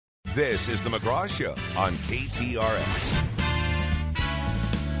This is the McGraw Show on KTRS.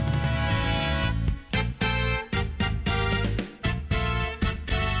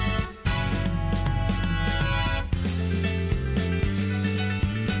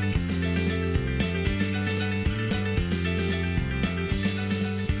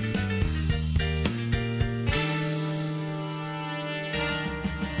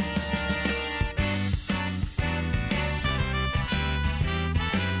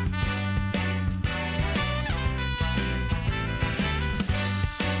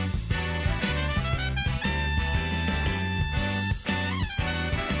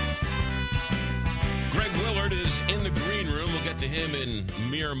 Willard is in the green room. We'll get to him in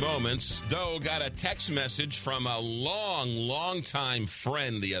mere moments. Though, got a text message from a long-time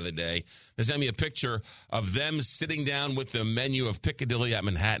friend the other day. They sent me a picture of them sitting down with the menu of Piccadilly at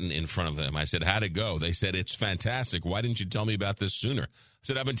Manhattan in front of them. I said, how'd it go? They said, it's fantastic. Why didn't you tell me about this sooner? I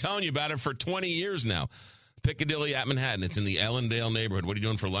said, I've been telling you about it for 20 years now. Piccadilly at Manhattan. It's in the Ellendale neighborhood. What are you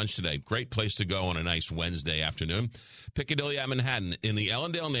doing for lunch today? Great place to go on a nice Wednesday afternoon. Piccadilly at Manhattan in the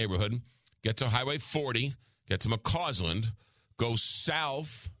Ellendale neighborhood. Get to Highway 40, get to McCausland, go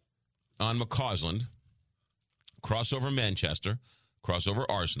south on McCausland, cross over Manchester, cross over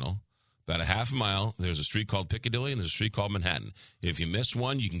Arsenal. About a half a mile, there's a street called Piccadilly and there's a street called Manhattan. If you miss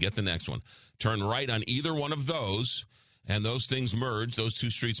one, you can get the next one. Turn right on either one of those, and those things merge. Those two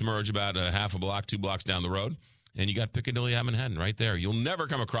streets merge about a half a block, 2 blocks down the road, and you got Piccadilly at Manhattan right there. You'll never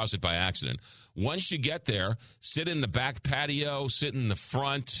come across it by accident. Once you get there, sit in the back patio, sit in the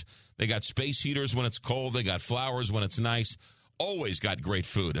front. They got space heaters when it's cold. They got flowers when it's nice. Always got great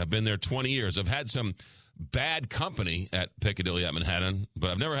food. I've been there 20 years. I've had some bad company at Piccadilly at Manhattan, but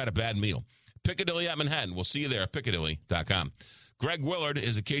I've never had a bad meal. Piccadilly at Manhattan. We'll see you there at Piccadilly.com. Greg Willard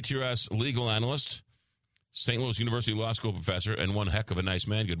is a KTRS legal analyst, St. Louis University Law School professor, and one heck of a nice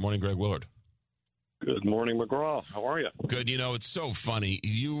man. Good morning, Greg Willard. Good morning, McGraw. How are you? Good. You know, it's so funny.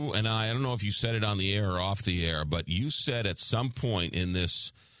 You and I don't know if you said it on the air or off the air, but you said at some point in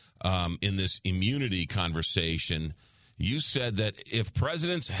this immunity conversation, you said that if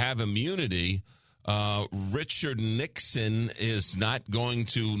presidents have immunity, Richard Nixon is not going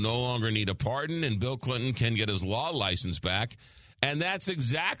to no longer need a pardon, and Bill Clinton can get his law license back. And that's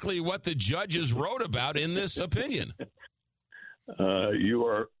exactly what the judges wrote about in this opinion. You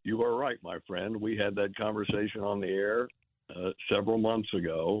are right, my friend. We had that conversation on the air several months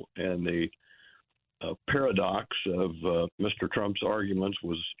ago, and the paradox of Mr. Trump's arguments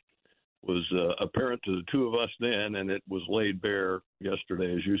was apparent to the two of us then, and it was laid bare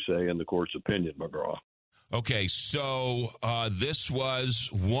yesterday, as you say, in the court's opinion, McGraw. Okay, so this was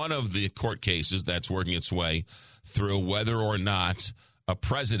one of the court cases that's working its way through whether or not a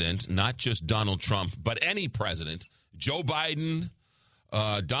president, not just Donald Trump, but any president, Joe Biden,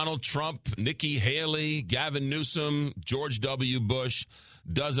 Donald Trump, Nikki Haley, Gavin Newsom, George W. Bush,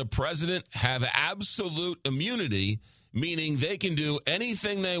 does a president have absolute immunity, meaning they can do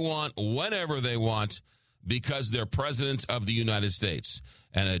anything they want, whenever they want, because they're president of the United States?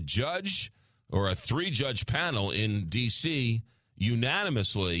 And a judge or a 3-judge panel in D.C.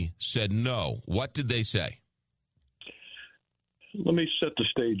 unanimously said no. What did they say? Let me set the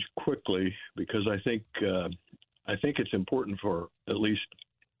stage quickly, because I think it's important for at least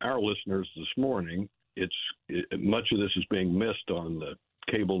our listeners this morning. Much of this is being missed on the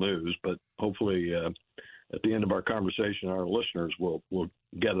cable news, but hopefully at the end of our conversation, our listeners will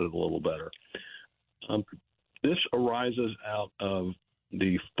get it a little better. This arises out of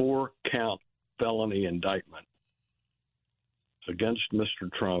the 4-count felony indictment against Mr.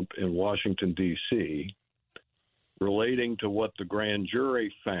 Trump in Washington, D.C., relating to what the grand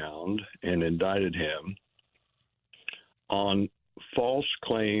jury found and indicted him on false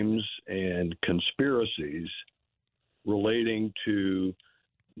claims and conspiracies relating to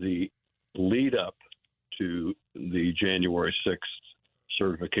the lead up to the January 6th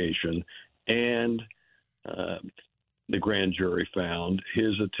certification, and the grand jury found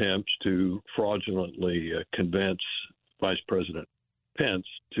his attempts to fraudulently convince Vice President Pence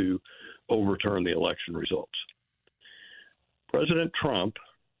to overturn the election results. President Trump,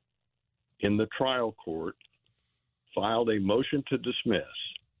 in the trial court, filed a motion to dismiss,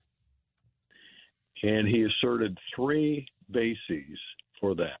 and he asserted 3 bases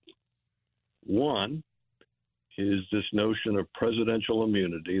for that. One is this notion of presidential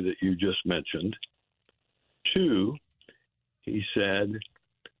immunity that you just mentioned. 2, he said,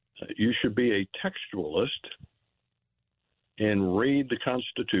 you should be a textualist and read the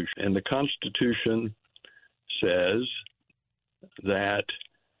Constitution. And the Constitution says that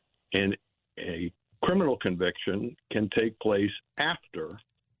a criminal conviction can take place after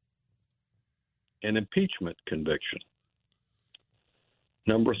an impeachment conviction.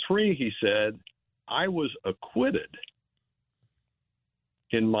 Number 3, he said, I was acquitted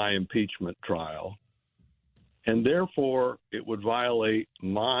in my impeachment trial, and therefore it would violate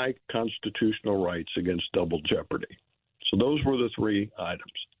my constitutional rights against double jeopardy. So those were the 3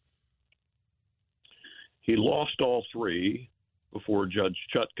 items. He lost all 3 before Judge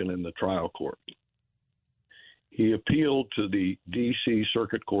Chutkan in the trial court. He appealed to the D.C.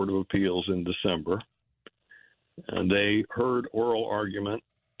 Circuit Court of Appeals in December, and they heard oral argument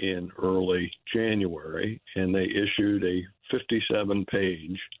in early January, and they issued a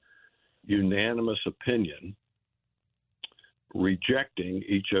 57-page unanimous opinion rejecting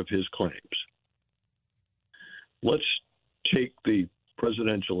each of his claims. Let's take the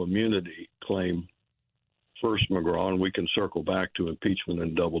presidential immunity claim first, McGraw, and we can circle back to impeachment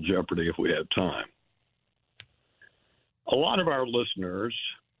and double jeopardy if we have time. A lot of our listeners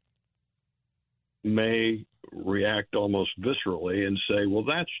may react almost viscerally and say, well,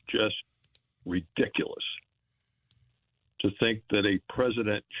 that's just ridiculous to think that a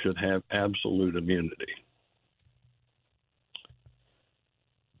president should have absolute immunity.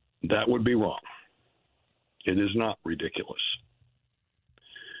 That would be wrong. It is not ridiculous.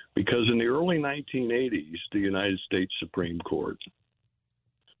 Because in the early 1980s, the United States Supreme Court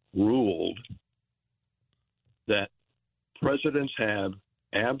ruled that presidents have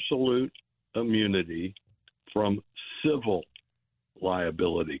absolute immunity from civil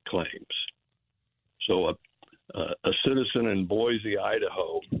liability claims. So a citizen in Boise,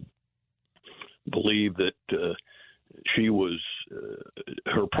 Idaho, believed that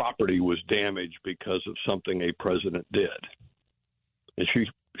her property was damaged because of something a president did. And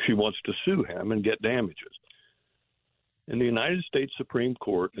she wants to sue him and get damages. And the United States Supreme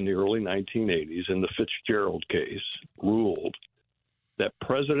Court in the early 1980s, in the Fitzgerald case, ruled that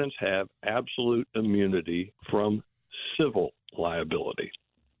presidents have absolute immunity from civil liability.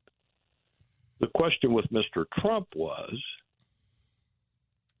 The question with Mr. Trump was,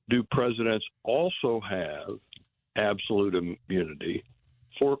 do presidents also have absolute immunity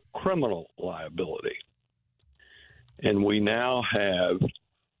for criminal liability? And we now have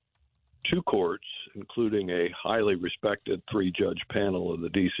 2 courts, including a highly respected 3-judge panel of the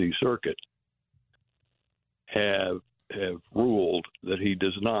D.C. Circuit, have ruled that he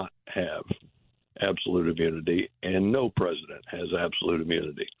does not have absolute immunity, and no president has absolute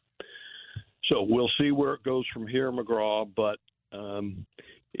immunity. So we'll see where it goes from here, McGraw, but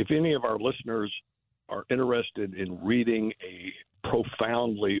if any of our listeners are interested in reading a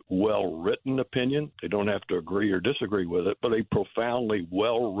profoundly well-written opinion, they don't have to agree or disagree with it, but a profoundly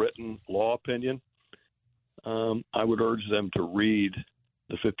well-written law opinion, I would urge them to read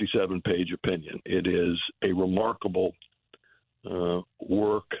the 57-page opinion. It is a remarkable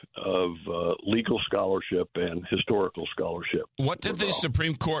work of legal scholarship and historical scholarship. What did the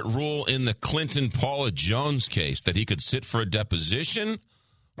Supreme Court rule in the Clinton-Paula Jones case? That he could sit for a deposition?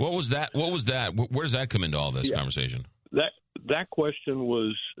 What was that? Where does that come into all this conversation? That question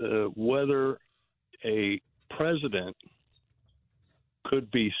was whether a president could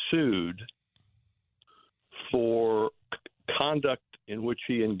be sued for conduct in which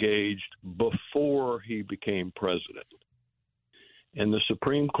he engaged before he became president. And the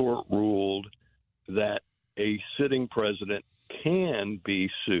Supreme Court ruled that a sitting president can be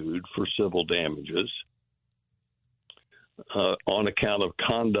sued for civil damages on account of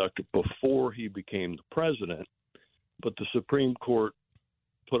conduct before he became the president. But the Supreme Court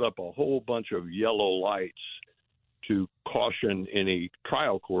put up a whole bunch of yellow lights to caution any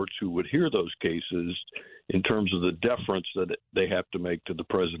trial courts who would hear those cases in terms of the deference that they have to make to the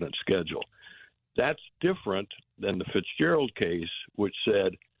president's schedule. That's different than the Fitzgerald case, which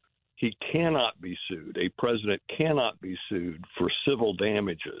said he cannot be sued. A president cannot be sued for civil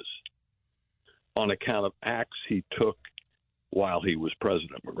damages on account of acts he took while he was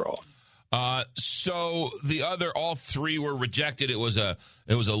president, McGraw. So all 3 were rejected. It was a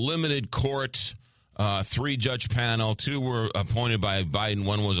limited court, 3-judge panel. 2 were appointed by Biden.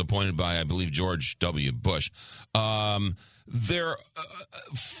 1 was appointed by, I believe, George W. Bush. From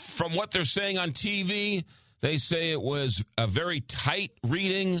what they're saying on TV, they say it was a very tight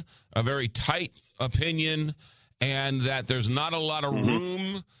reading, a very tight opinion, and that there's not a lot of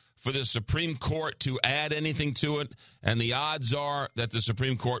room for the Supreme Court to add anything to it, and the odds are that the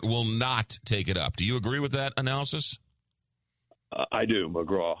Supreme Court will not take it up. Do you agree with that analysis? I do,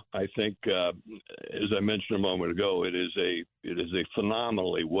 McGraw. I think, as I mentioned a moment ago, it is a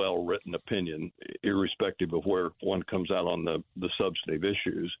phenomenally well-written opinion, irrespective of where one comes out on the substantive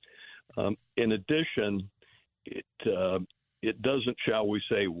issues. In addition, it it doesn't, shall we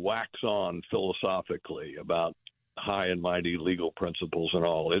say, wax on philosophically about high and mighty legal principles and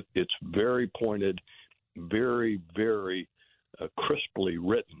all. It's very pointed, very, very crisply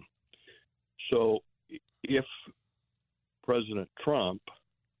written. So if President Trump,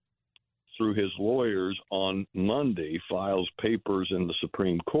 through his lawyers on Monday, files papers in the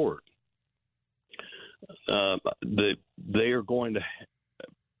Supreme Court, they are going to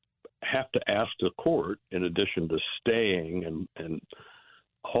have to ask the court, in addition to staying and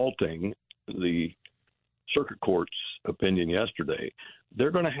halting the circuit court's opinion yesterday,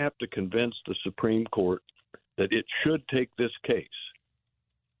 they're going to have to convince the Supreme Court that it should take this case.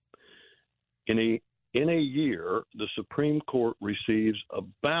 In a year, the Supreme Court receives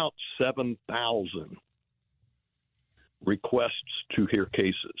about 7,000 requests to hear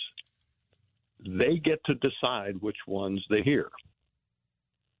cases. They get to decide which ones they hear.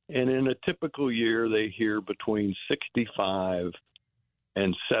 And in a typical year, they hear between 65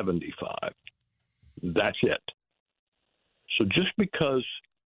 and 75. That's it. So just because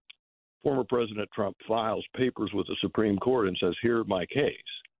former President Trump files papers with the Supreme Court and says, "Here's my case,"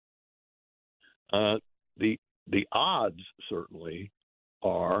 the odds certainly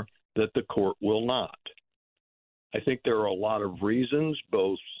are that the court will not. I think there are a lot of reasons,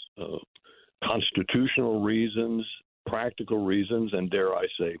 both constitutional reasons, practical reasons, and dare I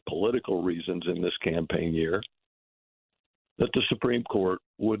say political reasons in this campaign year, that the Supreme Court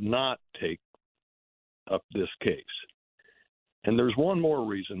would not take up this case. And there's one more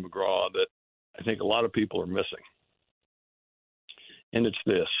reason, McGraw, that I think a lot of people are missing. And it's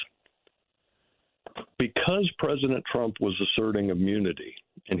this. Because President Trump was asserting immunity,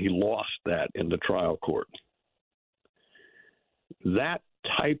 and he lost that in the trial court, that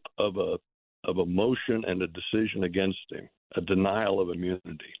type of a motion and a decision against him, a denial of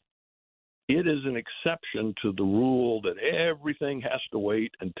immunity, it is an exception to the rule that everything has to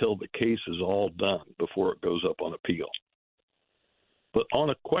wait until the case is all done before it goes up on appeal. But on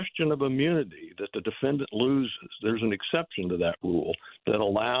a question of immunity that the defendant loses, there's an exception to that rule that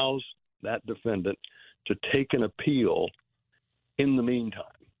allows that defendant to take an appeal in the meantime.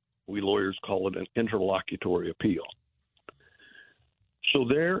 We lawyers call it an interlocutory appeal. So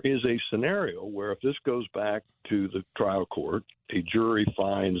there is a scenario where if this goes back to the trial court, a jury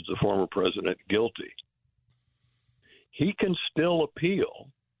finds the former president guilty, he can still appeal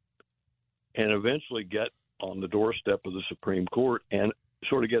and eventually get on the doorstep of the Supreme Court and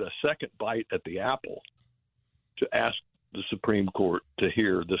sort of get a second bite at the apple to ask the Supreme Court to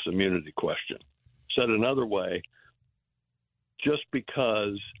hear this immunity question. Said another way, just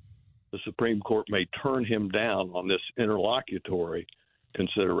because the Supreme Court may turn him down on this interlocutory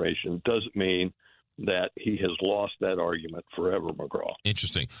consideration doesn't mean that he has lost that argument forever, McGraw.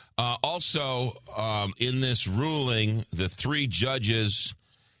 Interesting. Also, in this ruling, the three judges,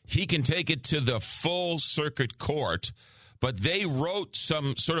 he can take it to the full circuit court, but they wrote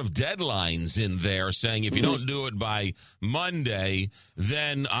some sort of deadlines in there saying if you don't do it by Monday,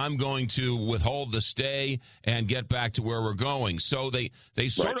 then I'm going to withhold the stay and get back to where we're going. So they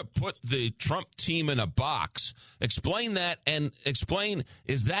sort of put the Trump team in a box. Explain that, and explain,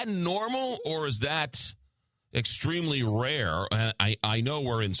 is that normal or is that extremely rare? I know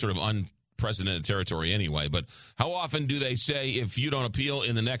we're in sort of unprecedented territory anyway, but how often do they say if you don't appeal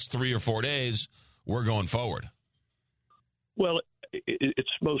in the next 3 or 4 days, we're going forward? Well, it's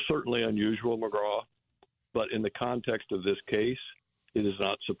most certainly unusual, McGraw, but in the context of this case, it is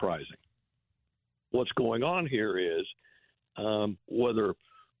not surprising. What's going on here is whether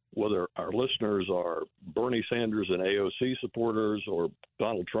our listeners are Bernie Sanders and AOC supporters or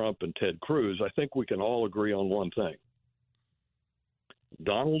Donald Trump and Ted Cruz, I think we can all agree on one thing.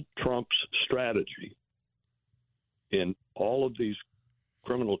 Donald Trump's strategy in all of these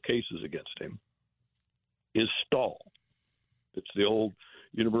criminal cases against him is stall. It's the old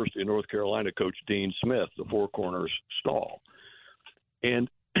University of North Carolina coach Dean Smith, the four corners stall. And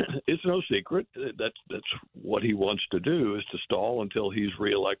it's no secret that's what he wants to do, is to stall until he's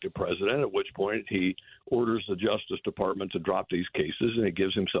reelected president, at which point he orders the Justice Department to drop these cases and he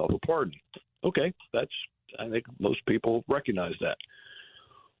gives himself a pardon. Okay, I think most people recognize that.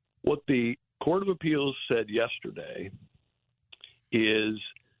 What the Court of Appeals said yesterday is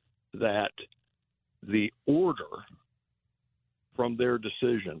that the order from their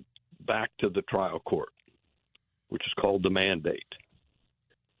decision back to the trial court, which is called the mandate.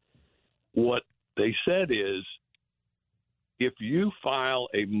 What they said is, if you file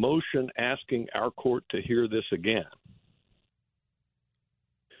a motion asking our court to hear this again,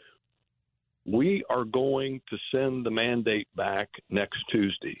 we are going to send the mandate back next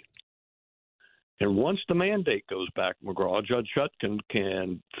Tuesday. And once the mandate goes back, McGraw, Judge Shutkin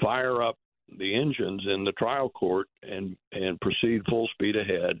can fire up the engines in the trial court and proceed full speed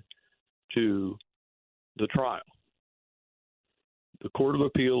ahead to the trial. The Court of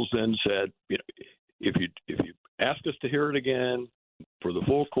Appeals then said, if you ask us to hear it again for the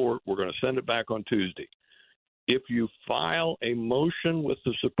full court, we're going to send it back on Tuesday. If you file a motion with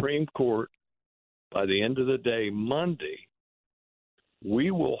the Supreme Court by the end of the day, Monday,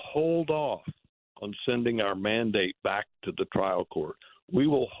 we will hold off on sending our mandate back to the trial court. We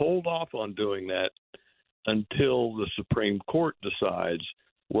will hold off on doing that until the Supreme Court decides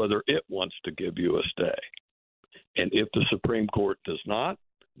whether it wants to give you a stay. And if the Supreme Court does not,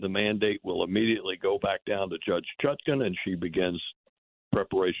 the mandate will immediately go back down to Judge Chutkan, and she begins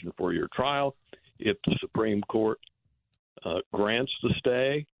preparation for your trial. If the Supreme Court grants the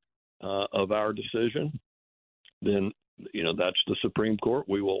stay of our decision, then, that's the Supreme Court.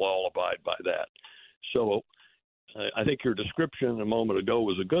 We will all abide by that. So I think your description a moment ago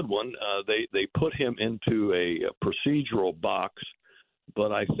was a good one. They put him into a procedural box,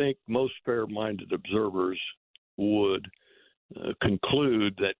 but I think most fair-minded observers would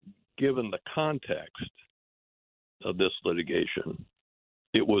conclude that given the context of this litigation,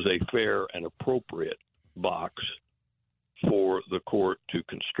 it was a fair and appropriate box for the court to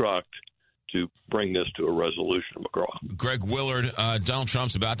construct to bring this to a resolution, McGraw. Greg Willard, Donald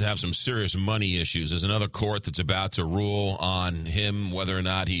Trump's about to have some serious money issues. There's another court that's about to rule on him whether or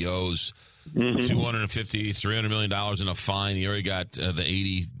not he owes $250-300 million in a fine. He already got the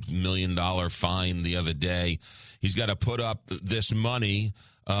 $80 million fine the other day. He's got to put up this money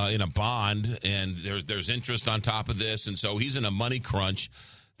in a bond, and there's interest on top of this, and so he's in a money crunch.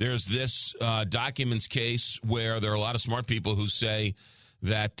 There's this documents case where there are a lot of smart people who say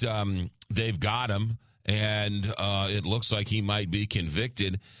that they've got him, and it looks like he might be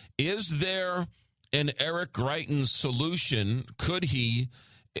convicted. Is there an Eric Greitens solution? Could he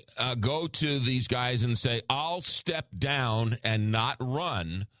go to these guys and say, I'll step down and not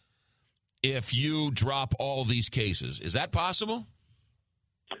run if you drop all these cases? Is that possible?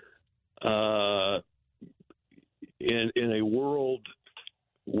 In a world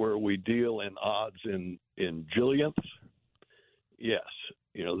where we deal in odds in jillionths, yes.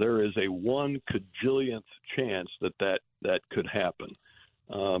 There is a 1 cajillionth chance that could happen.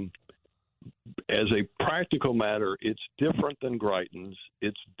 As a practical matter, it's different than Greitens.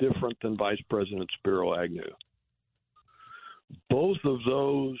 It's different than Vice President Spiro Agnew. Both of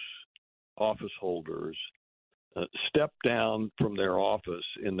those office holders step down from their office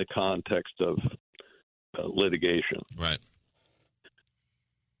in the context of litigation. Right.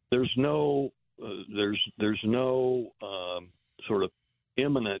 There's no sort of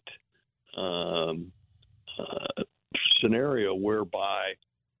imminent scenario whereby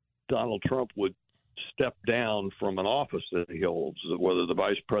Donald Trump would step down from an office that he holds, whether the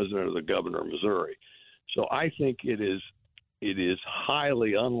vice president or the governor of Missouri. So I think it is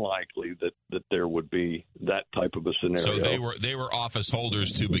highly unlikely that there would be that type of a scenario. So they were office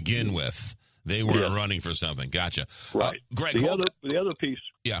holders to begin with. They weren't running for something. Gotcha. Right. Greg, the other piece.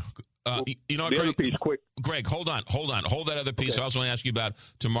 Yeah. You know what, the Greg? Other piece, quick. Greg, hold on. Hold that other piece. Okay. I also want to ask you about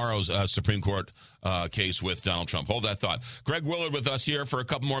tomorrow's Supreme Court case with Donald Trump. Hold that thought. Greg Willard with us here for a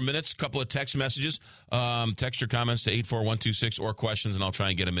couple more minutes. Couple of text messages. Text your comments to 84126 or questions, and I'll try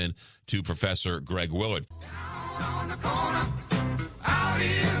and get them in to Professor Greg Willard. Down on the corner, out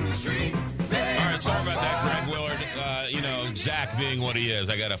in the street. All right, sorry about that, Greg Willard. Zach being what he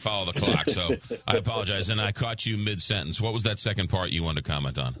is, I got to follow the clock, so I apologize. And I caught you mid-sentence. What was that second part you wanted to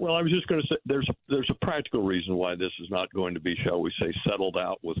comment on? Well, I was just going to say there's a practical reason why this is not going to be, shall we say, settled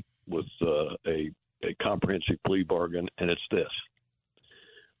out with a comprehensive plea bargain, and it's this.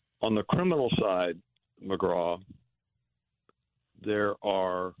 On the criminal side, McGraw, there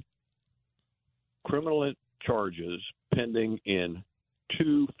are criminal charges pending in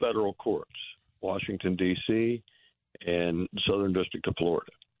 2 federal courts, Washington, D.C., and Southern District of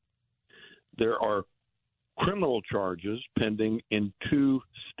Florida. There are criminal charges pending in 2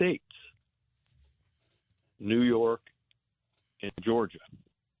 states, New York and Georgia.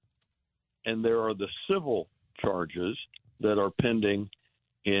 And there are the civil charges that are pending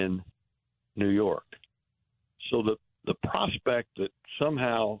in New York. So the prospect that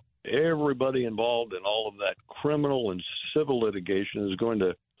somehow everybody involved in all of that criminal and civil litigation is going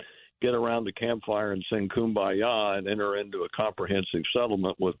to get around the campfire and sing Kumbaya and enter into a comprehensive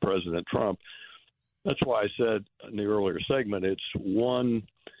settlement with President Trump. That's why I said in the earlier segment, it's 1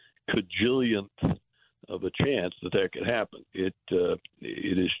 cajillionth of a chance that could happen. It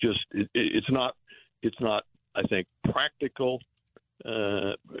is just it's not I think practical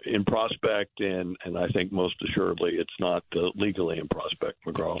in prospect, and I think most assuredly it's not legally in prospect,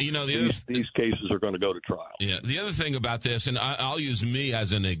 McGraw. These cases are going to go to trial. Yeah. The other thing about this, and I'll use me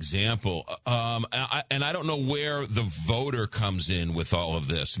as an example, and I don't know where the voter comes in with all of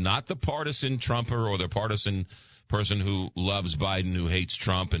this, not the partisan Trumper or the partisan person who loves Biden who hates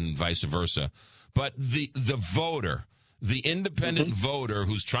Trump and vice versa, but the voter, the independent voter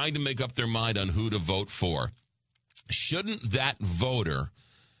who's trying to make up their mind on who to vote for. Shouldn't that voter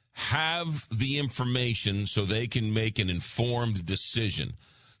have the information so they can make an informed decision?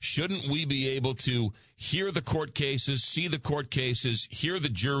 Shouldn't we be able to hear the court cases, see the court cases, hear the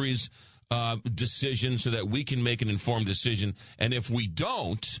jury's decision so that we can make an informed decision? And if we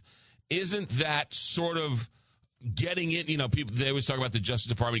don't, isn't that sort of getting in, people, they always talk about the Justice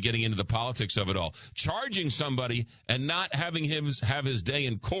Department getting into the politics of it all. Charging somebody and not having him have his day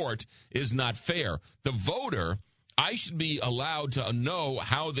in court is not fair. The voter, I should be allowed to know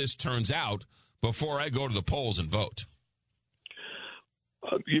how this turns out before I go to the polls and vote.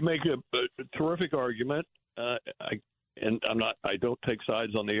 You make a terrific argument, I don't take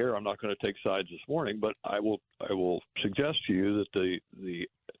sides on the air. I'm not going to take sides this morning, but I will suggest to you that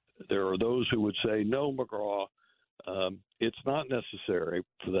there are those who would say, no, McGraw, it's not necessary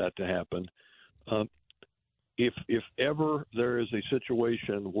for that to happen. If ever there is a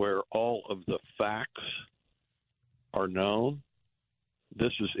situation where all of the facts are known,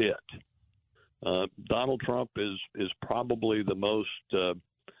 this is it. Donald Trump is probably the most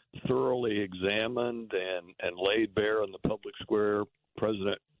thoroughly examined and laid bare in the public square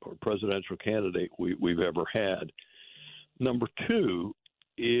president or presidential candidate we've ever had. Number two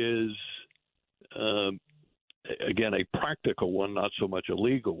is, again, a practical one, not so much a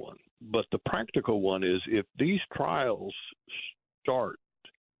legal one. But the practical one is if these trials start,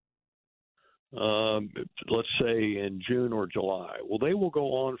 let's say in June or July, well, they will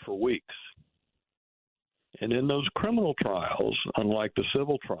go on for weeks. And in those criminal trials, unlike the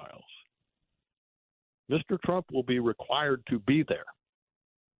civil trials, Mr. Trump will be required to be there.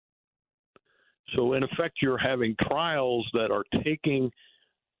 So, in effect, you're having trials that are taking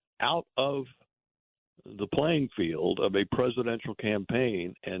out of the playing field of a presidential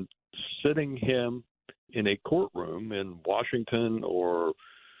campaign and sitting him in a courtroom in Washington or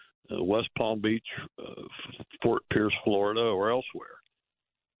West Palm Beach, Fort Pierce, Florida, or elsewhere.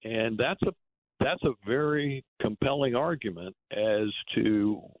 And that's a very compelling argument as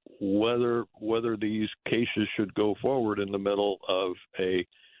to whether these cases should go forward in the middle of a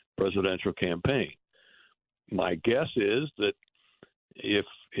presidential campaign. My guess is that if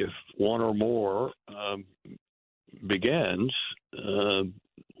one or more begins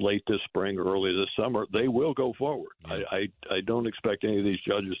late this spring or early this summer, they will go forward. I don't expect any of these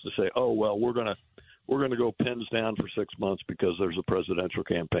judges to say, "Oh, well, we're going to go pens down for 6 months because there's a presidential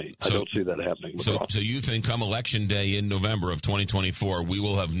campaign." I don't see that happening. So you think come Election Day in November of 2024, we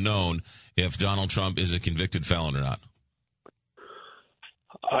will have known if Donald Trump is a convicted felon or not?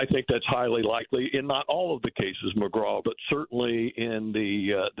 I think that's highly likely in not all of the cases, McGraw, but certainly in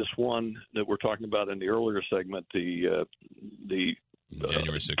the this one that we're talking about in the earlier segment, the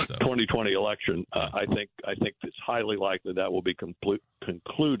January 6th, 2020 election. I think it's highly likely that will be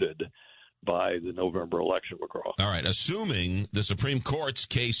concluded by the November election, McGraw. All right. Assuming the Supreme Court's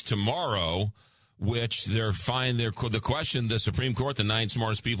case tomorrow, which the question the Supreme Court, the 9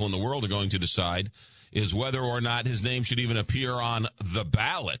 smartest people in the world, are going to decide is whether or not his name should even appear on the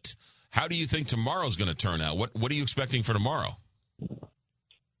ballot. How do you think tomorrow's going to turn out? What are you expecting for tomorrow?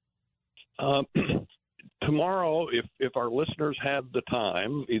 Tomorrow, if our listeners have the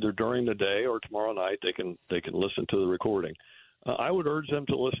time, either during the day or tomorrow night, they can listen to the recording. I would urge them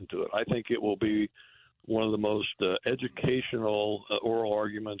to listen to it. I think it will be one of the most educational oral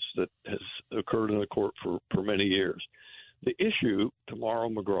arguments that has occurred in the court for many years. The issue tomorrow,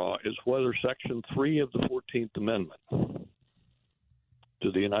 McGraw, is whether Section 3 of the 14th Amendment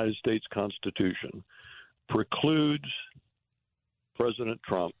to the United States Constitution precludes President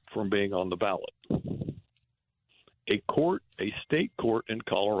Trump from being on the ballot. A state court in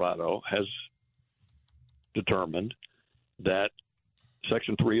Colorado has determined that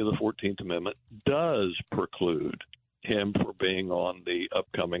Section 3 of the 14th Amendment does preclude him from being on the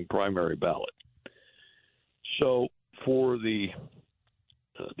upcoming primary ballot. So for the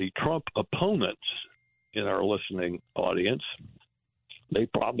Trump opponents in our listening audience, they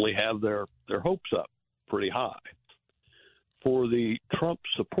probably have their hopes up pretty high. For the Trump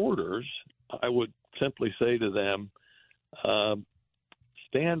supporters, I would simply say to them,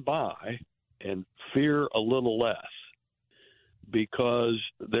 stand by and fear a little less, because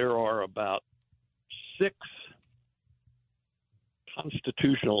there are about 6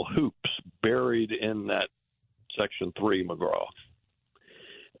 constitutional hoops buried in that Section 3, McGraw.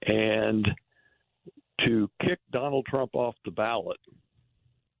 And to kick Donald Trump off the ballot,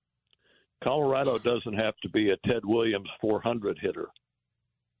 Colorado doesn't have to be a Ted Williams 400 hitter.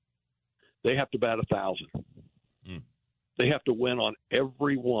 They have to bat 1,000. They have to win on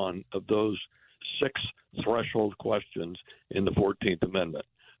every one of those 6 threshold questions in the 14th Amendment.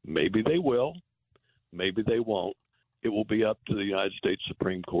 Maybe they will. Maybe they won't. It will be up to the United States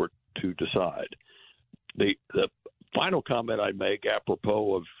Supreme Court to decide. The final comment I make,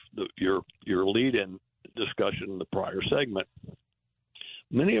 apropos of your lead-in discussion in the prior segment,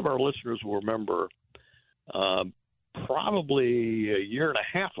 many of our listeners will remember probably a year and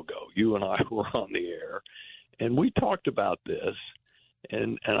a half ago, you and I were on the air, and we talked about this,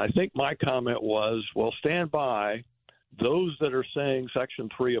 and I think my comment was, well, stand by. Those that are saying Section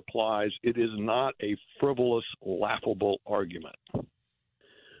 3 applies, it is not a frivolous, laughable argument.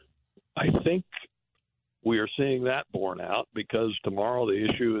 I think we are seeing that borne out because tomorrow the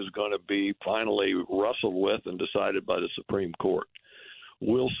issue is going to be finally wrestled with and decided by the Supreme Court.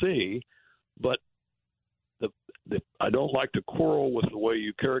 We'll see, but I don't like to quarrel with the way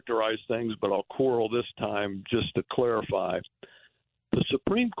you characterize things, but I'll quarrel this time just to clarify. The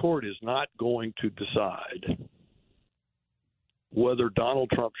Supreme Court is not going to decide whether Donald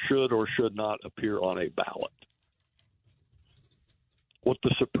Trump should or should not appear on a ballot. What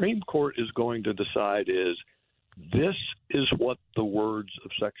the Supreme Court is going to decide is this is what the words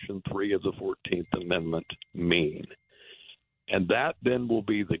of Section 3 of the 14th Amendment mean. And that then will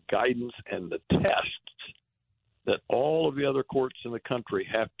be the guidance and the tests that all of the other courts in the country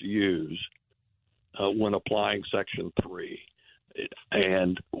have to use when applying Section 3.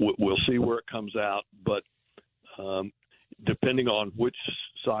 And we'll see where it comes out, but depending on which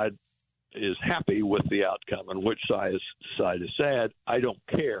side is happy with the outcome and which side is sad, I don't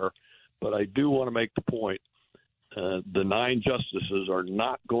care, but I do want to make the point the 9 justices are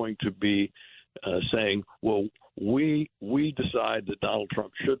not going to be saying, well, we decide that Donald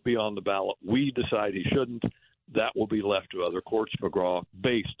Trump should be on the ballot. We decide he shouldn't. That will be left to other courts, McGraw,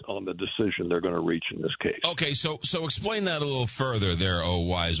 based on the decision they're going to reach in this case. Okay, so explain that a little further there, oh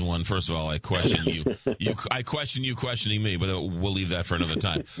wise one. First of all, I question you. I question you questioning me, but we'll leave that for another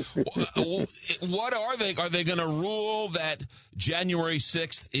time. What are they? Are they going to rule that January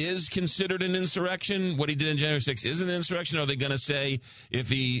 6th is considered an insurrection? What he did in January 6th is an insurrection? Are they going to say if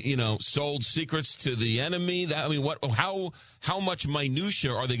he, sold secrets to the enemy? How much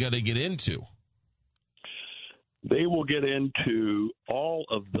minutia are they going to get into? They will get into all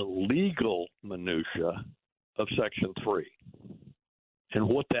of the legal minutia of Section 3 and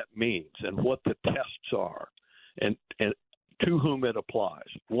what that means and what the tests are and to whom it applies.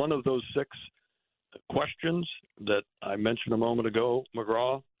 One of those 6 questions that I mentioned a moment ago,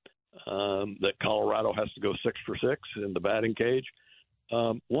 McGraw, that Colorado has to go 6 for 6 in the batting cage,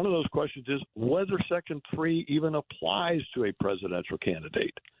 one of those questions is whether Section 3 even applies to a presidential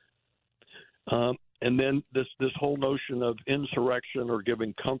candidate. And then this whole notion of insurrection or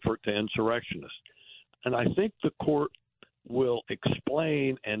giving comfort to insurrectionists. And I think the court will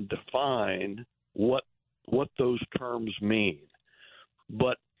explain and define what those terms mean.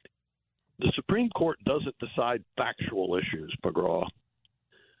 But the Supreme Court doesn't decide factual issues, McGraw.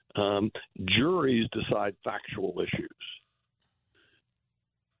 Juries decide factual issues.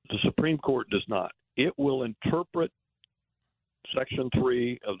 The Supreme Court does not. It will interpret Section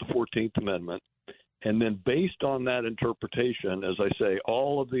 3 of the 14th Amendment. And then based on that interpretation, as I say,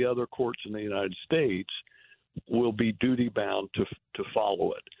 all of the other courts in the United States will be duty-bound to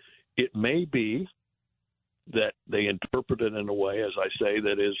follow it. It may be that they interpret it in a way, as I say,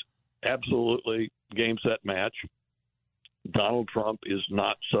 that is absolutely game, set, match. Donald Trump is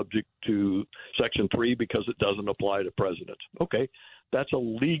not subject to Section 3 because it doesn't apply to presidents. Okay, that's a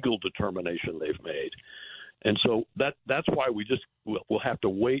legal determination they've made. And so that's why we'll have to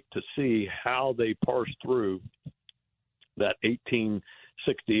wait to see how they parse through that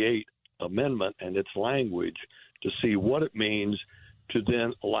 1868 amendment and its language to see what it means to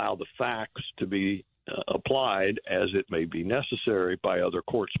then allow the facts to be applied as it may be necessary by other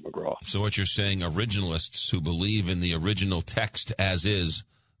courts, McGraw. So what you're saying, originalists who believe in the original text as is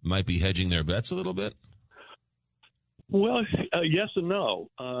might be hedging their bets a little bit? Well, yes and no.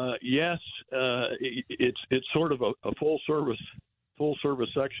 Yes, it's sort of a full service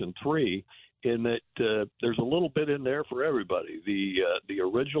Section 3 in that there's a little bit in there for everybody. The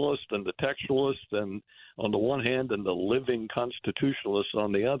originalist and the textualist, and on the one hand, and the living constitutionalist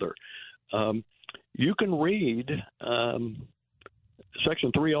on the other. You can read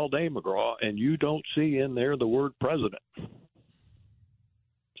Section 3 all day, McGraw, and you don't see in there the word president.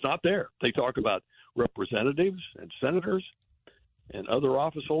 It's not there. They talk about representatives and senators and other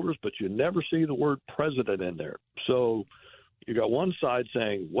office holders, but you never see the word president in there. So you got one side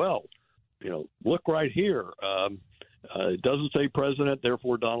saying, well, look right here. It doesn't say president,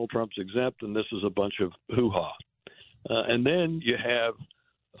 therefore Donald Trump's exempt, and this is a bunch of hoo-ha. And then you have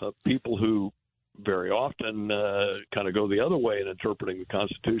people who very often kind of go the other way in interpreting the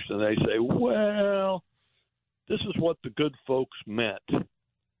Constitution, and they say, well, this is what the good folks meant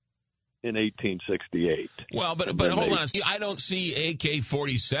in 1868. Well, but hold on. I don't see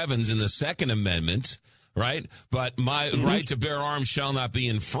AK-47s in the Second Amendment, right? But my right to bear arms shall not be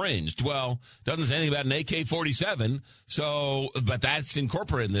infringed. Well, it doesn't say anything about an AK-47, but that's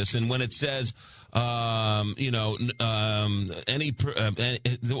incorporated in this. And when it says, no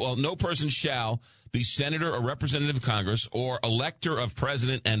person shall be senator or representative of Congress or elector of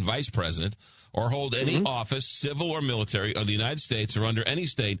president and vice president or hold any office, civil or military, of the United States or under any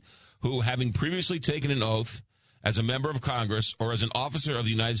state who, having previously taken an oath as a member of Congress or as an officer of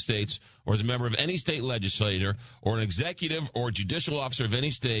the United States or as a member of any state legislature or an executive or judicial officer of any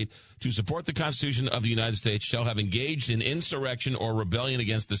state to support the Constitution of the United States shall have engaged in insurrection or rebellion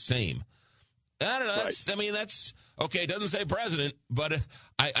against the same. I don't know. Right. That's okay. It doesn't say president, but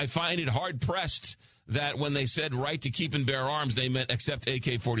I find it hard-pressed that when they said right to keep and bear arms, they meant except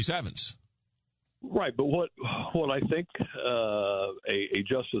AK-47s. Right, but what I think a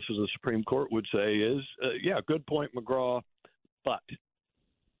justice of the Supreme Court would say is, good point, McGraw, but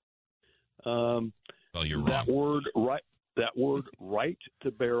well, you're wrong. That word right to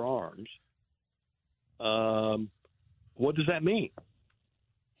bear arms, what does that mean?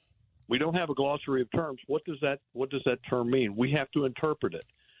 We don't have a glossary of terms. What does that term mean? We have to interpret it.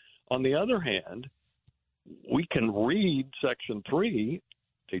 On the other hand, we can read Section 3,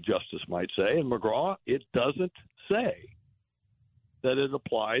 a justice might say, and McGraw, it doesn't say that it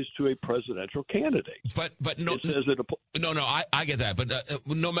applies to a presidential candidate. But no, it says it I get that. But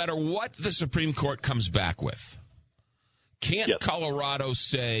no matter what the Supreme Court comes back with, can't Colorado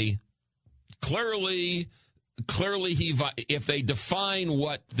say clearly if they define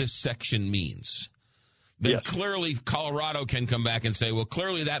what this section means, then clearly Colorado can come back and say, well,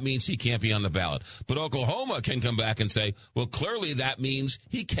 clearly that means he can't be on the ballot. But Oklahoma can come back and say, well, clearly that means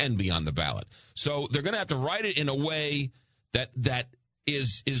he can be on the ballot. So they're going to have to write it in a way that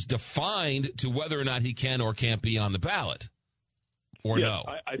is defined to whether or not he can or can't be on the ballot. Or no.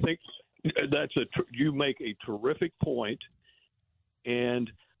 I think that's you make a terrific point,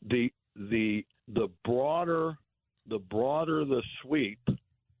 and the broader the sweep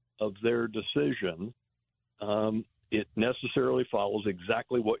of their decision, it necessarily follows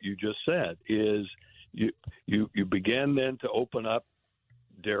exactly what you just said. Is you begin then to open up,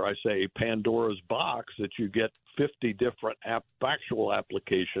 dare I say, Pandora's box, that you get 50 different factual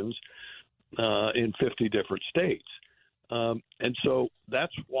applications in 50 different states. And so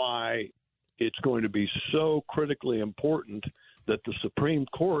that's why it's going to be so critically important that the Supreme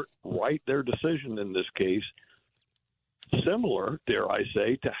Court write their decision in this case similar, dare I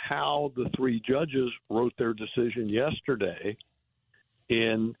say, to how the three judges wrote their decision yesterday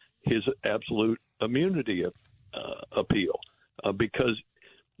in his absolute immunity appeal, because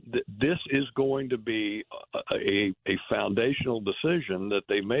this is going to be a foundational decision that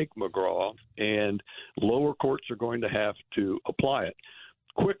they make, McGraw, and lower courts are going to have to apply it.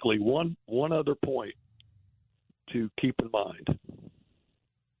 Quickly, one other point to keep in mind.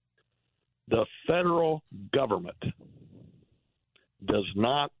 The federal government does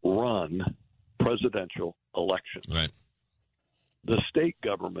not run presidential elections. Right. The state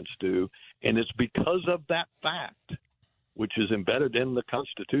governments do, and it's because of that fact, which is embedded in the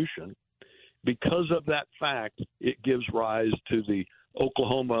Constitution, because of that fact, it gives rise to the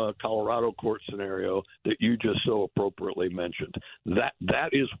Oklahoma-Colorado court scenario that you just so appropriately mentioned. That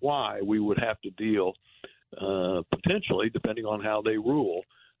is why we would have to deal, potentially, depending on how they rule,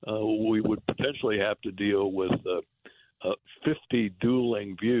 we would potentially have to deal with 50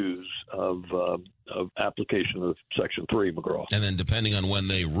 dueling views of application of Section 3, McGraw. And then depending on when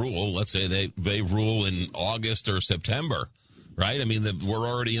they rule, let's say they rule in August or September, right? I mean, we're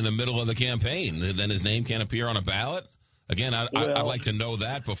already in the middle of the campaign. Then his name can't appear on a ballot? Again, I'd like to know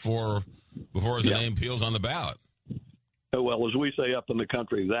that before his name appears on the ballot. Well, as we say up in the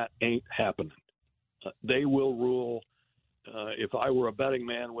country, that ain't happening. They will rule. If I were a betting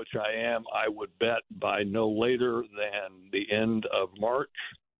man, which I am, I would bet by no later than the end of March,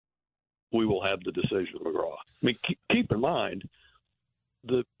 we will have the decision, McGraw. I mean, keep in mind,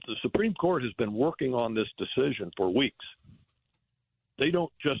 the Supreme Court has been working on this decision for weeks. They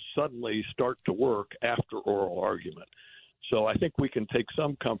don't just suddenly start to work after oral argument. So I think we can take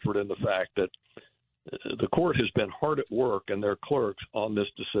some comfort in the fact that the court has been hard at work and their clerks on this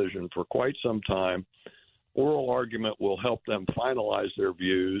decision for quite some time. Oral argument will help them finalize their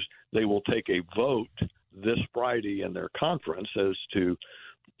views. They will take a vote this Friday in their conference as to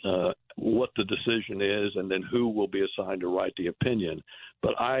what the decision is and then who will be assigned to write the opinion.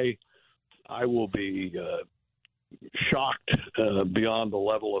 But I will be shocked beyond the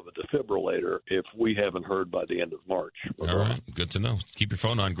level of a defibrillator if we haven't heard by the end of March. All right. Good to know. Keep your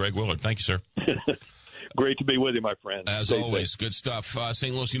phone on. Greg Willard. Thank you, sir. Great to be with you, my friend. As Stay always, safe. good stuff.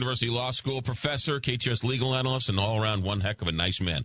 St. Louis University Law School professor, KTRS legal analyst, and all around one heck of a nice man.